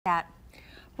That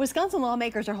Wisconsin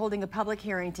lawmakers are holding a public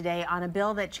hearing today on a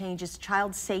bill that changes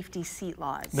child safety seat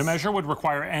laws. The measure would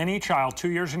require any child 2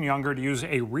 years and younger to use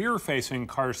a rear-facing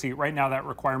car seat. Right now, that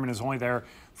requirement is only there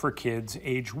for kids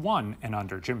age 1 and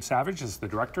under. Jim Savage is the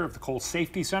director of the Kohl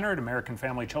Safety Center at American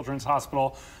Family Children's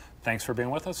Hospital. Thanks for being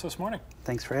with us this morning.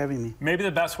 Thanks for having me. Maybe the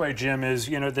best way, Jim, is,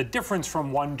 the difference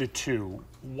from 1 to 2.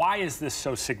 Why is this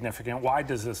so significant? Why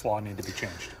does this law need to be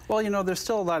changed? Well, there's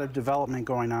still a lot of development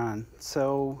going on.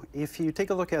 So if you take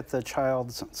a look at the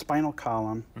child's spinal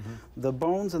column, the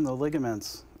bones and the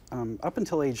ligaments, up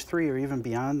until age 3 or even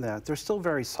beyond that, they're still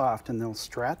very soft and they'll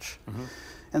stretch.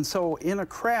 And so in a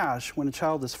crash, when a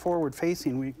child is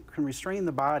forward-facing, we can restrain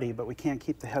the body, but we can't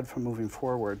keep the head from moving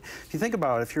forward. If you think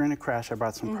about it, if you're in a crash, I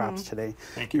brought some props today.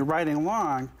 You're riding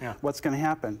along, what's going to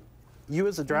happen? You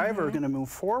as a driver are going to move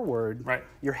forward. Right.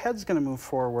 Your head's going to move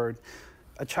forward.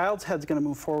 A child's head's going to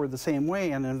move forward the same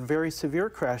way, and in very severe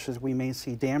crashes, we may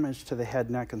see damage to the head,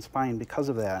 neck, and spine because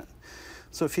of that.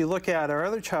 So if you look at our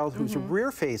other child who's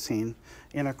rear-facing,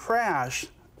 in a crash,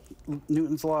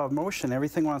 Newton's law of motion,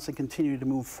 everything wants to continue to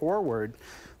move forward.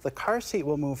 The car seat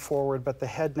will move forward, but the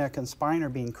head, neck, and spine are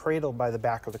being cradled by the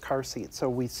back of the car seat. So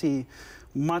we see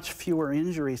much fewer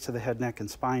injuries to the head, neck,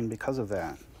 and spine because of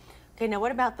that. Okay, now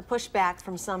what about the pushback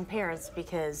from some parents?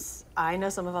 Because I know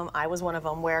some of them, I was one of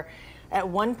them, where at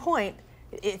one point,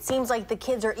 it seems like the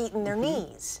kids are eating their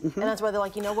knees. And that's why they're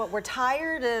like, you know what, we're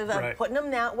tired of putting them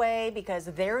that way because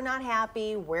they're not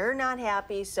happy, we're not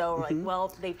happy. So we're like,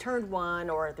 well, they turned 1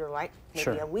 or they're like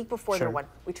maybe a week before they're 1,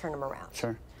 we turn them around.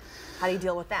 How do you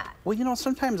deal with that? Well,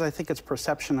 sometimes I think it's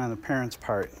perception on the parent's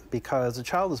part because a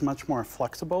child is much more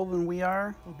flexible than we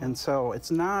are. And so it's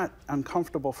not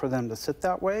uncomfortable for them to sit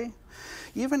that way.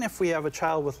 Even if we have a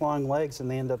child with long legs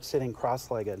and they end up sitting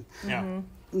cross-legged.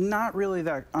 Not really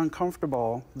that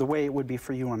uncomfortable the way it would be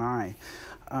for you and I.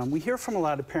 We hear from a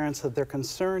lot of parents that they're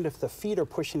concerned if the feet are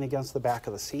pushing against the back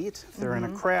of the seat. If they're in a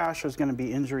crash, there's going to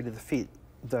be injury to the feet,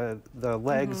 the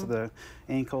legs, the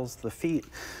ankles, the feet.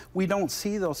 We don't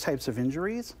see those types of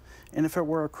injuries. And if it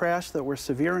were a crash that were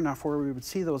severe enough where we would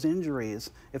see those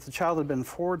injuries, if the child had been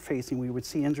forward-facing, we would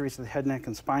see injuries to the head, neck,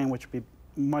 and spine, which would be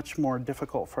much more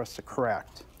difficult for us to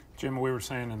correct. Jim, we were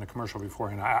saying in the commercial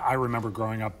beforehand, I remember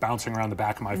growing up bouncing around the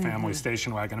back of my family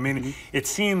station wagon. I mean, it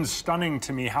seems stunning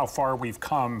to me how far we've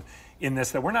come in this,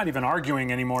 that we're not even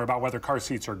arguing anymore about whether car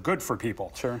seats are good for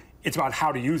people. It's about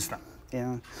how to use them.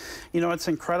 Yeah. It's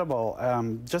incredible,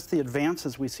 just the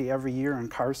advances we see every year in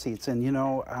car seats. And,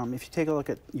 if you take a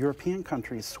look at European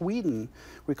countries, Sweden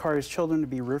requires children to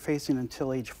be rear-facing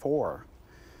until age 4.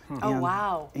 Oh,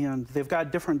 wow. And they've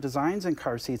got different designs in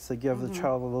car seats that give the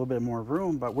child a little bit more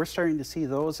room, but we're starting to see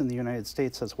those in the United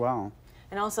States as well.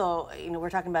 And also, we're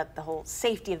talking about the whole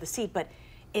safety of the seat, but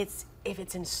if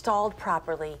it's installed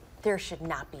properly, there should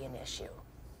not be an issue.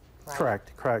 Right?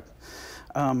 Correct.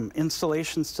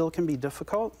 Installation still can be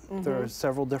difficult. There are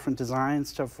several different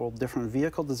designs, several different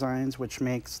vehicle designs, which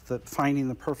makes finding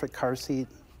the perfect car seat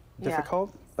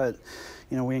difficult. But,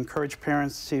 we encourage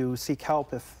parents to seek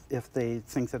help if they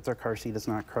think that their car seat is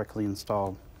not correctly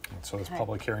installed. And so this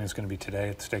public hearing is going to be today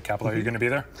at the State Capitol. Are you going to be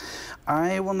there?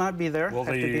 I will not be there. I have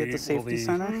to be at the Safety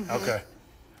Center.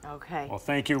 Okay. Well,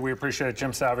 thank you. We appreciate it.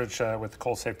 Jim Savage with the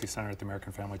Kohl Safety Center at the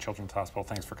American Family Children's Hospital.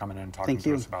 Thanks for coming in and talking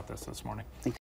to us about this morning.